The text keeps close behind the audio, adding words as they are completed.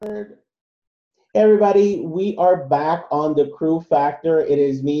Hey everybody, we are back on the Crew Factor. It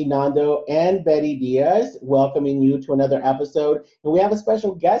is me, Nando, and Betty Diaz, welcoming you to another episode. And we have a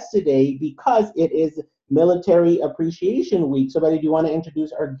special guest today because it is Military Appreciation Week. So, Betty, do you want to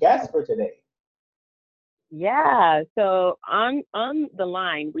introduce our guest for today? Yeah, so on the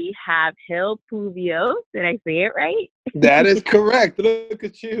line we have Hill Puvio. Did I say it right? That is correct. Look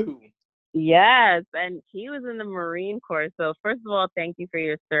at you. Yes, and he was in the Marine Corps. So first of all, thank you for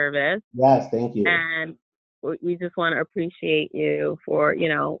your service, Yes, thank you. and we just want to appreciate you for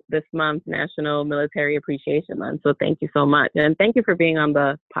this month, National Military Appreciation Month. So thank you so much, and thank you for being on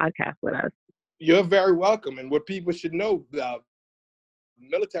the podcast with us. You're very welcome. And what people should know,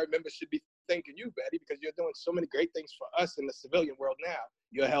 military members should be thanking you, Betty, because you're doing so many great things for us in the civilian world now.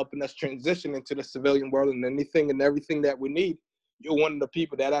 You're helping us transition into the civilian world, and anything and everything that we need, you're one of the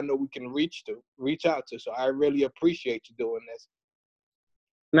people that I know we can reach out to. So I really appreciate you doing this.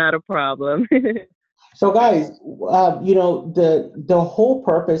 Not a problem. So, guys, the whole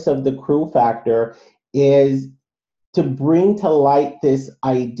purpose of the Crew Factor is to bring to light this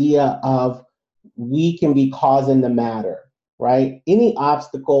idea of we can be causing the matter, right? Any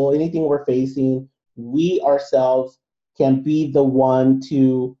obstacle, anything we're facing, we ourselves can be the one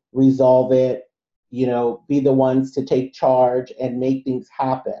to resolve it, be the ones to take charge and make things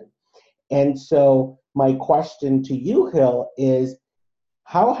happen. And so, my question to you, Hill, is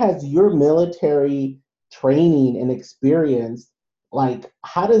how has your military training and experience, like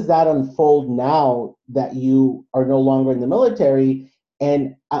how does that unfold now that you are no longer in the military,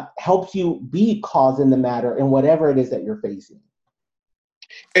 and helps you be cause in the matter in whatever it is that you're facing?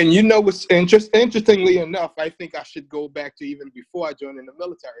 And what's interestingly enough, I think I should go back to even before I joined in the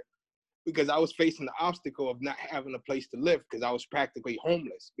military, because I was facing the obstacle of not having a place to live because I was practically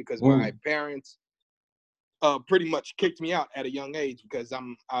homeless because my parents pretty much kicked me out at a young age because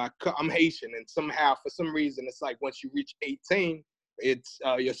I'm Haitian, and somehow for some reason it's like once you reach 18, it's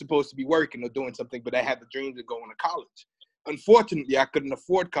you're supposed to be working or doing something. But I had the dream of going to college. Unfortunately, I couldn't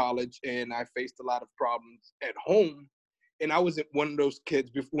afford college, and I faced a lot of problems at home. And I wasn't one of those kids.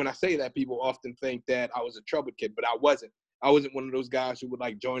 When I say that, people often think that I was a troubled kid, but I wasn't. I wasn't one of those guys who would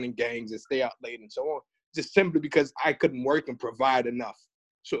like join in gangs and stay out late and so on. Just simply because I couldn't work and provide enough.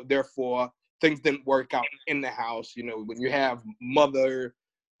 So therefore, things didn't work out in the house. When you have mother,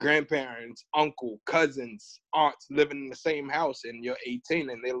 grandparents, uncle, cousins, aunts living in the same house and you're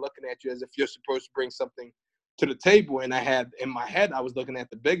 18 and they're looking at you as if you're supposed to bring something to the table. And I had in my head, I was looking at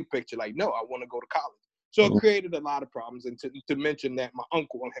the bigger picture, like, no, I want to go to college. So it created a lot of problems. And to mention that my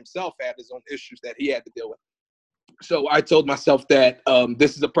uncle himself had his own issues that he had to deal with. So I told myself that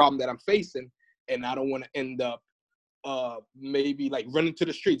this is a problem that I'm facing, and I don't want to end up maybe like running to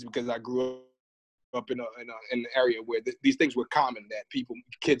the streets because I grew up in an area where these things were common, that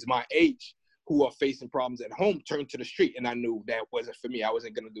kids my age who are facing problems at home turn to the street. And I knew that wasn't for me. I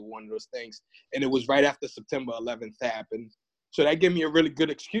wasn't going to do one of those things. And it was right after September 11th happened. So that gave me a really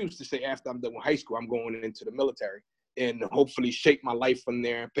good excuse to say after I'm done with high school, I'm going into the military and hopefully shape my life from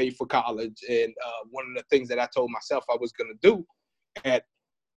there and pay for college. And one of the things that I told myself I was going to do at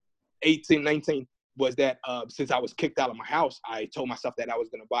 18, 19, was that since I was kicked out of my house, I told myself that I was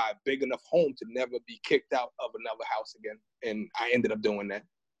going to buy a big enough home to never be kicked out of another house again. And I ended up doing that.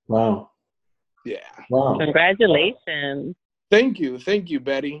 Wow. Yeah. Wow. Congratulations. Thank you,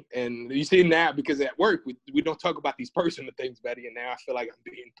 Betty. And you see now, because at work, we don't talk about these personal things, Betty, and now I feel like I'm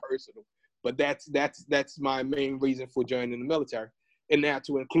being personal. But that's my main reason for joining the military. And now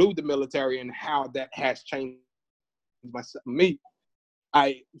to include the military and how that has changed me,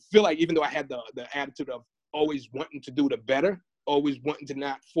 I feel like even though I had the attitude of always wanting to do the better, always wanting to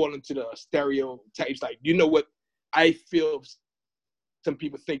not fall into the stereotypes, like, what I feel some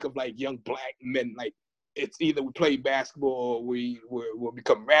people think of like young black men, like it's either we play basketball or we'll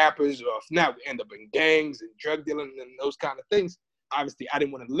become rappers, or if not, we end up in gangs and drug dealing and those kind of things. Obviously, I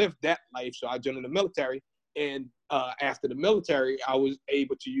didn't want to live that life, so I joined the military. And after the military, I was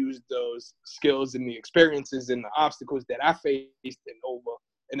able to use those skills and the experiences and the obstacles that I faced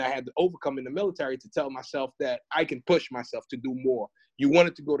and I had to overcome in the military to tell myself that I can push myself to do more. You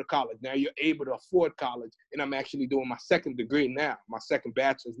wanted to go to college. Now you're able to afford college. And I'm actually doing my second degree now, my second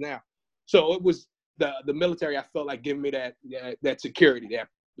bachelor's now. So it was the military, I felt like giving me that security,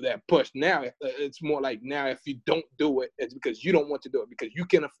 that push. Now it's more like now if you don't do it, it's because you don't want to do it, because you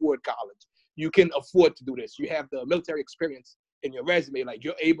can afford college. You can afford to do this. You have the military experience in your resume. Like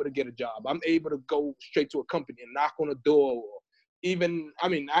you're able to get a job. I'm able to go straight to a company and knock on a door. Or even,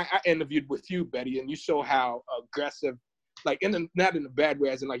 I interviewed with you, Betty, and you saw how aggressive, like not in a bad way,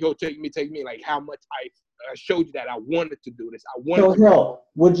 as in like, yo, take me, like how much showed you that I wanted to do this. I wanted So to. Hill,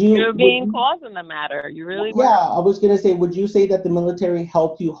 You're being cause in the matter. You really were. Yeah, I was gonna say, would you say that the military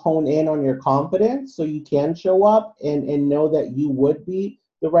helped you hone in on your confidence so you can show up and know that you would be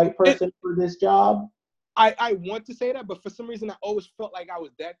the right person for this job? I want to say that, but for some reason I always felt like I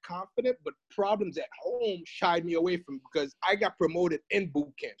was that confident, but problems at home shied me away from, because I got promoted in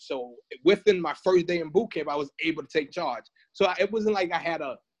boot camp. So within my first day in boot camp, I was able to take charge. So it wasn't like I had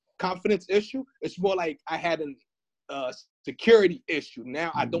a confidence issue. It's more like I had a security issue.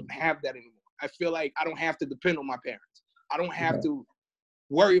 Now I don't have that anymore. I feel like I don't have to depend on my parents. I don't have to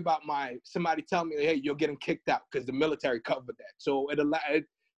worry about somebody telling me, hey, you're getting kicked out, because the military covered that. So it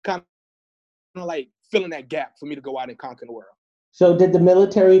kind of like filling that gap for me to go out and conquer the world. So did the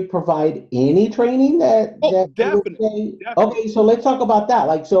military provide any training that Definitely. Okay, so let's talk about that.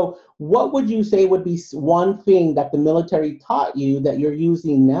 Like, so what would you say would be one thing that the military taught you that you're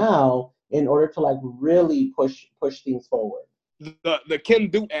using now in order to like really push things forward? The can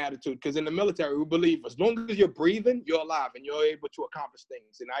do attitude, because in the military we believe as long as you're breathing, you're alive and you're able to accomplish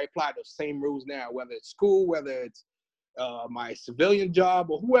things. And I apply those same rules now, whether it's school, whether it's my civilian job,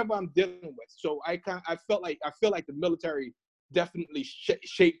 or whoever I'm dealing with. So I feel like the military definitely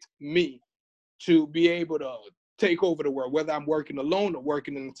shaped me to be able to take over the world, whether I'm working alone or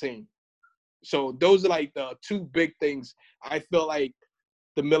working in a team. So those are like the two big things I feel like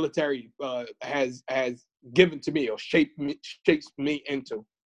the military has given to me, or shapes me into.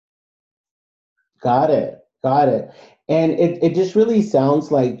 Got it. And it just really sounds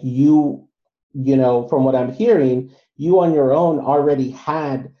like you know, from what I'm hearing, you on your own already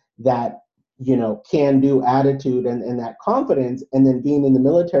had that, you know, can-do attitude and that confidence, and then being in the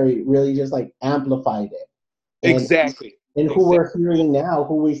military really just like amplified it. Exactly. And who we're hearing now,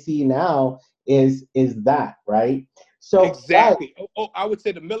 who we see now is that, right? So exactly. I would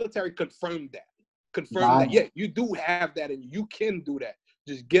say the military confirmed that. Yeah, you do have that and you can do that.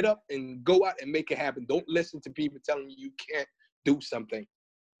 Just get up and go out and make it happen. Don't listen to people telling you can't do something.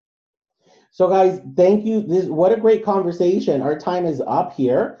 So guys, thank you. What a great conversation. Our time is up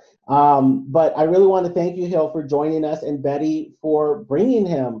here. But I really want to thank you, Hill, for joining us, and Betty for bringing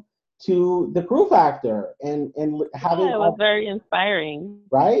him to the Crew Factor and having. Yeah, it was very inspiring.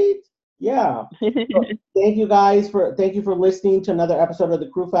 Right? Yeah. So thank you for listening to another episode of the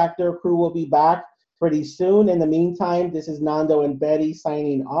Crew Factor. Crew will be back pretty soon. In the meantime, this is Nando and Betty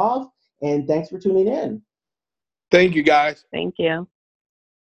signing off, and thanks for tuning in. Thank you, guys. Thank you.